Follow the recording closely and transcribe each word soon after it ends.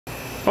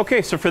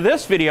Okay, so for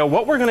this video,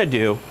 what we're going to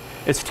do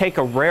is take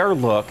a rare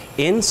look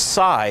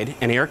inside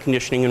an air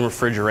conditioning and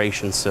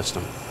refrigeration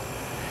system.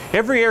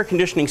 Every air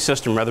conditioning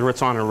system, whether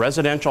it's on a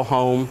residential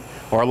home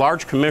or a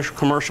large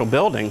commercial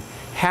building,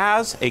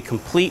 has a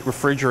complete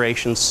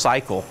refrigeration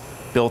cycle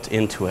built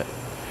into it.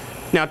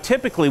 Now,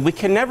 typically, we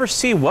can never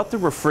see what the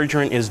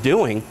refrigerant is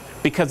doing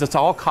because it's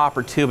all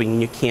copper tubing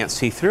and you can't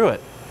see through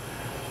it.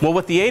 Well,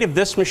 with the aid of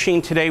this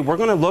machine today, we're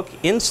going to look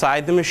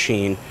inside the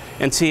machine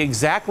and see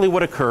exactly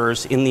what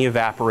occurs in the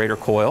evaporator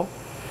coil,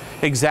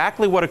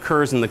 exactly what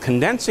occurs in the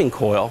condensing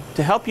coil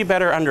to help you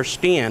better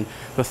understand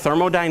the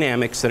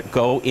thermodynamics that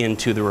go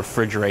into the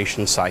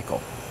refrigeration cycle.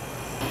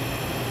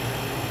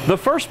 The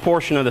first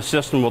portion of the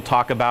system we'll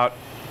talk about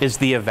is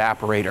the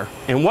evaporator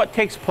and what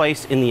takes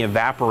place in the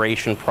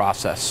evaporation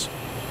process.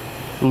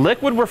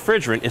 Liquid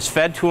refrigerant is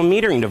fed to a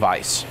metering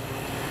device.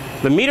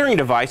 The metering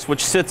device,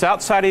 which sits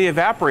outside of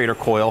the evaporator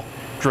coil,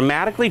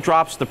 dramatically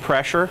drops the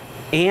pressure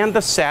and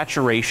the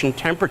saturation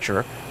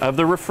temperature of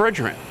the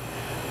refrigerant,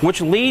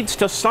 which leads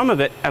to some of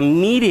it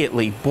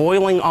immediately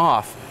boiling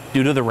off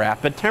due to the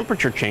rapid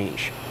temperature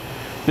change.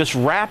 This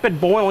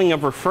rapid boiling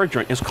of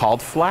refrigerant is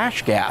called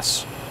flash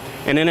gas.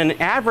 And in an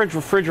average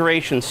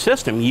refrigeration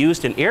system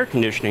used in air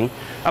conditioning,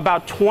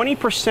 about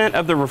 20%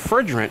 of the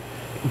refrigerant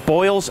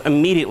boils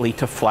immediately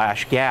to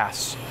flash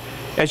gas.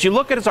 As you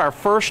look at our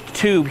first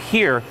tube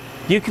here,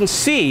 you can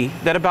see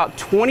that about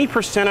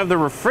 20% of the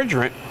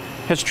refrigerant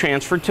has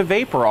transferred to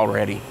vapor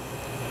already.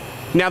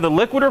 Now, the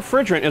liquid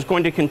refrigerant is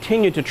going to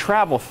continue to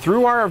travel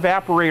through our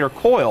evaporator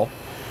coil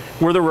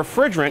where the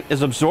refrigerant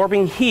is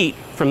absorbing heat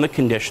from the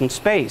conditioned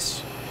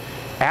space.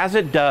 As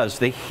it does,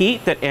 the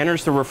heat that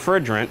enters the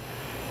refrigerant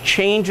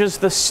changes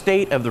the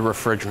state of the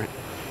refrigerant.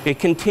 It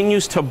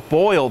continues to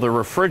boil the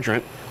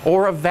refrigerant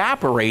or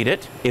evaporate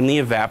it in the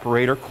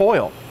evaporator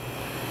coil.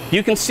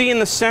 You can see in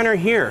the center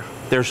here,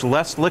 there's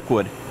less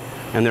liquid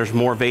and there's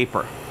more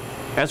vapor.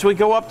 As we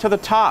go up to the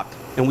top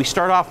and we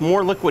start off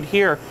more liquid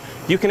here,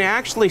 you can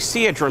actually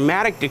see a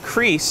dramatic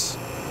decrease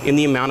in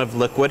the amount of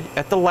liquid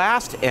at the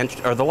last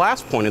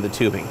point of the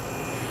tubing.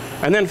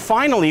 And then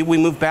finally, we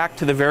move back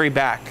to the very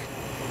back.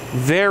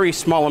 Very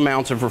small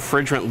amounts of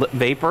refrigerant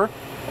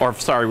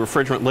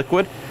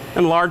liquid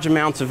and large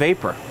amounts of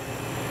vapor.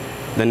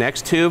 The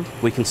next tube,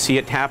 we can see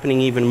it happening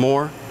even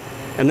more.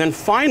 And then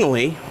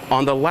finally,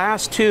 on the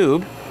last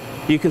tube,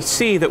 you can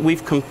see that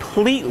we've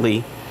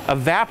completely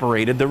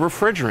evaporated the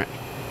refrigerant.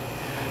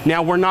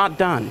 Now, we're not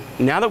done.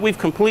 Now that we've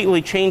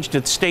completely changed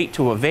its state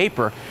to a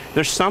vapor,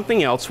 there's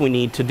something else we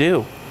need to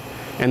do.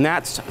 And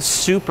that's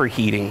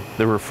superheating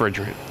the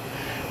refrigerant,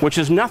 which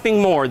is nothing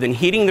more than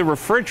heating the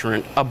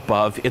refrigerant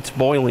above its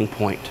boiling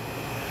point.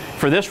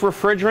 For this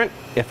refrigerant,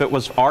 if it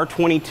was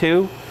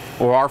R22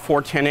 or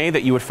R410A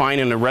that you would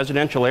find in a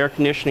residential air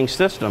conditioning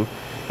system,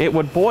 it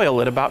would boil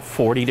at about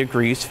 40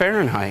 degrees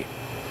Fahrenheit.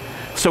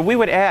 So we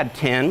would add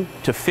 10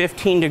 to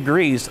 15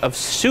 degrees of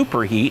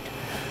superheat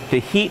to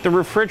heat the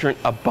refrigerant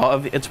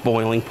above its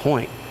boiling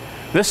point.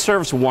 This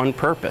serves one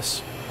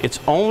purpose. Its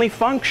only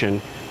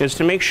function is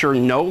to make sure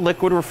no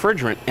liquid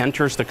refrigerant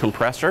enters the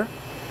compressor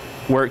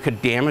where it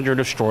could damage or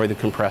destroy the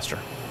compressor.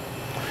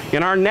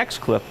 In our next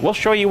clip, we'll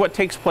show you what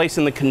takes place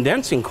in the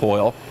condensing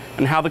coil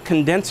and how the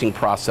condensing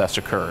process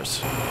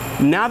occurs.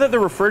 Now that the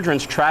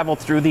refrigerant's traveled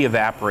through the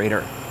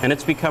evaporator and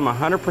it's become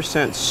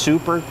 100%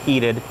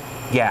 superheated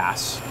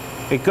gas,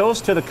 it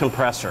goes to the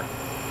compressor.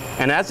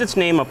 And as its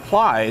name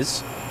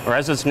applies, or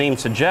as its name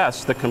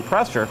suggests, the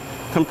compressor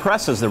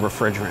compresses the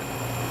refrigerant.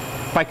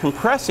 By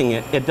compressing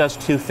it, it does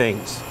two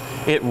things.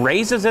 It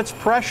raises its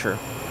pressure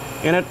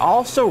and it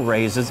also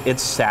raises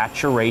its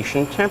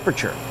saturation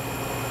temperature.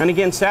 And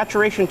again,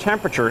 saturation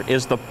temperature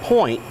is the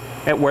point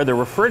at where the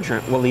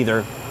refrigerant will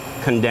either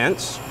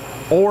condense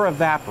or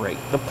evaporate,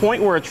 the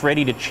point where it's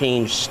ready to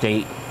change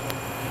state.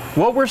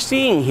 What we're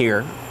seeing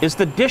here is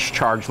the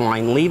discharge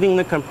line leaving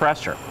the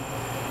compressor.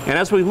 And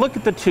as we look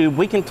at the tube,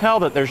 we can tell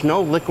that there's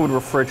no liquid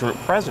refrigerant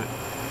present.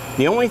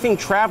 The only thing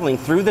traveling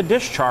through the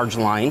discharge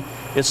line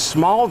is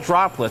small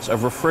droplets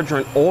of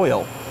refrigerant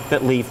oil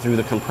that leave through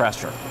the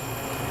compressor.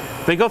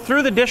 They go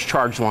through the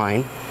discharge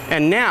line,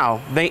 and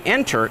now they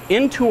enter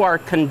into our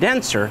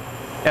condenser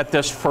at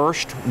this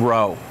first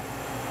row.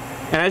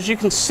 And as you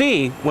can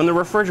see, when the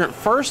refrigerant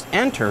first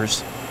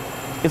enters,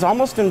 it's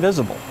almost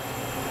invisible.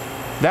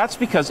 That's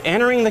because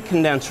entering the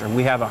condenser,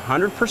 we have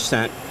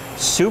 100%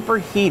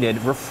 superheated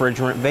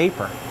refrigerant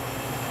vapor.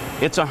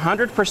 It's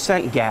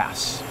 100%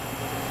 gas.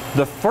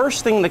 The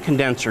first thing the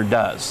condenser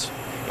does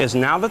is,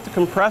 now that the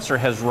compressor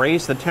has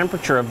raised the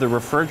temperature of the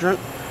refrigerant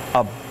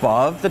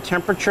above the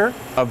temperature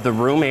of the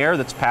room air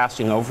that's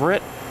passing over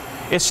it,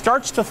 it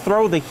starts to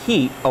throw the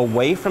heat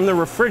away from the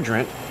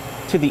refrigerant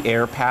to the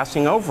air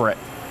passing over it.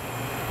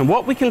 And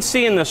what we can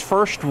see in this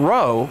first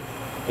row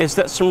is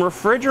that some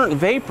refrigerant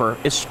vapor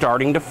is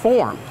starting to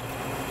form.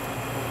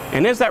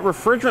 And as that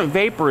refrigerant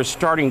vapor is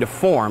starting to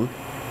form,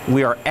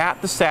 we are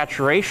at the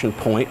saturation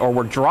point, or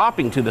we're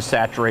dropping to the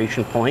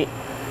saturation point,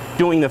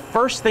 doing the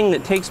first thing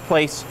that takes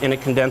place in a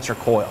condenser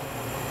coil,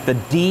 the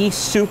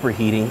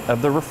de-superheating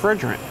of the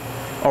refrigerant.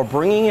 or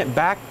bringing it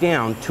back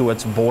down to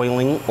its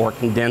boiling or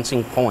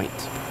condensing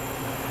point.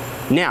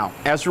 Now,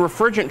 as the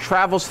refrigerant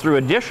travels through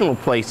additional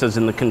places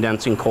in the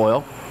condensing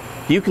coil,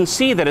 you can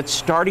see that it's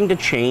starting to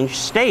change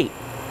state.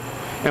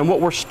 And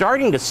what we're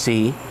starting to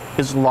see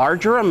is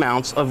larger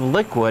amounts of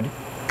liquid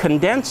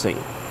condensing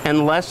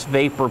and less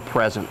vapor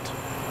present.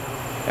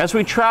 As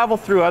we travel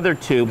through other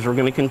tubes, we're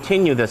going to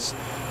continue this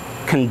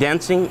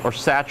condensing or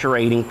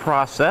saturating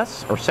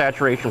process, or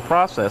saturation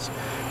process,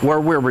 where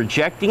we're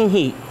rejecting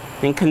heat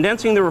and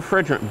condensing the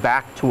refrigerant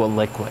back to a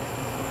liquid.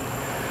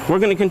 We're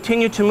going to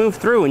continue to move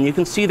through, and you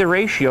can see the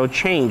ratio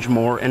change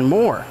more and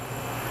more.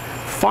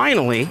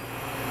 Finally,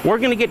 we're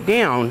going to get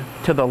down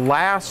to the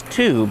last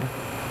tube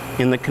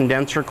in the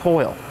condenser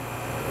coil.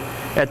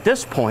 At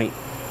this point,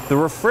 the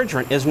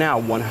refrigerant is now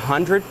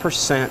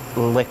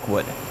 100%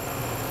 liquid,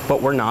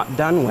 but we're not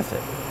done with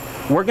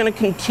it. We're going to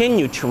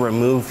continue to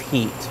remove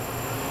heat.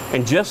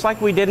 And just like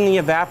we did in the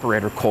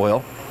evaporator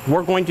coil,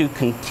 we're going to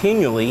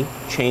continually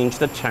change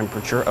the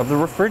temperature of the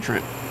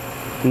refrigerant.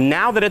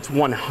 Now that it's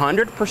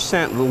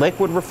 100%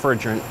 liquid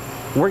refrigerant,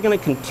 we're going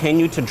to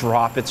continue to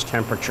drop its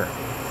temperature.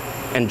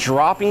 And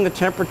dropping the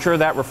temperature of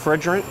that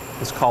refrigerant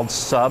is called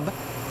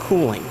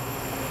subcooling,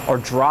 or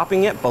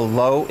dropping it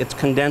below its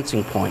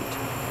condensing point.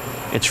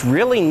 It's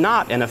really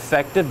not an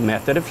effective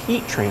method of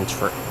heat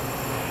transfer.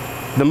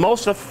 The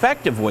most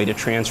effective way to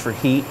transfer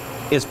heat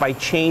is by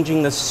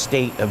changing the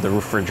state of the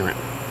refrigerant.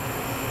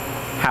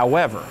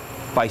 However,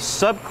 by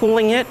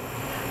subcooling it,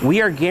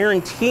 we are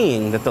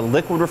guaranteeing that the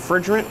liquid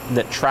refrigerant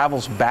that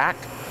travels back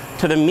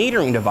to the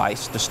metering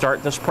device to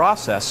start this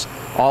process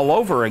all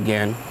over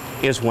again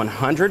is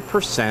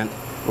 100%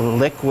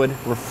 liquid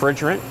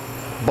refrigerant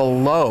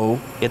below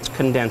its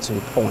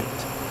condensing point.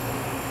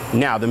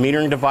 Now, the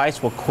metering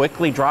device will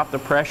quickly drop the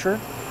pressure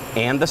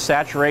and the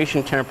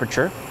saturation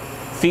temperature,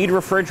 feed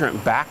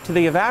refrigerant back to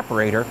the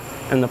evaporator,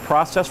 and the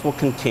process will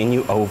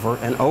continue over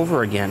and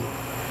over again.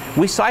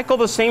 We cycle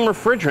the same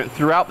refrigerant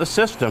throughout the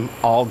system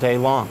all day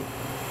long.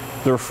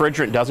 The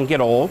refrigerant doesn't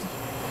get old,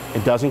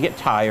 it doesn't get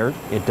tired,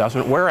 it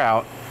doesn't wear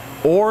out,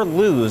 or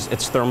lose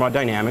its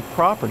thermodynamic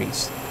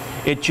properties.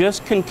 It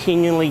just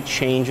continually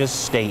changes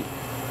state,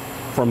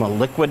 from a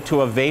liquid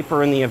to a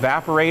vapor in the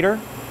evaporator,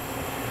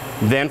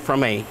 then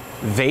from a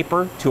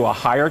vapor to a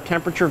higher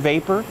temperature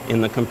vapor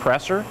in the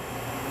compressor,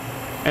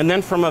 and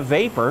then from a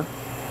vapor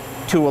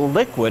to a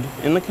liquid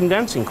in the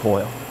condensing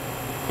coil.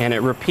 And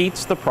it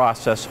repeats the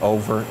process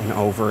over and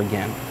over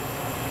again.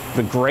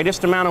 The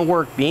greatest amount of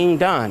work being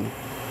done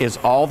is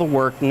all the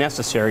work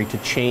necessary to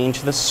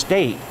change the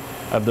state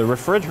of the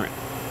refrigerant.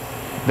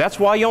 That's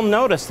why you'll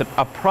notice that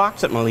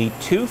approximately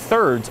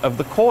 2/3 of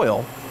the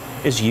coil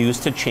is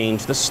used to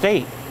change the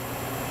state,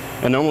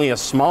 and only a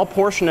small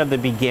portion of the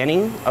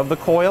beginning of the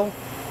coil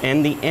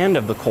and the end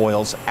of the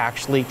coils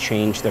actually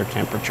change their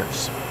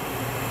temperatures.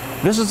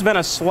 This has been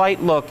a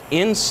slight look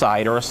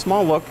inside, or a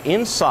small look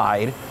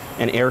inside,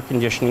 an air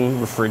conditioning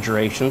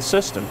refrigeration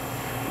system.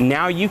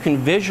 Now you can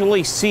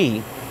visually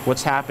see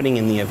what's happening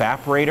in the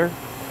evaporator,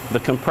 the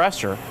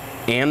compressor,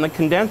 and the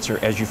condenser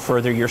as you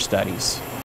further your studies.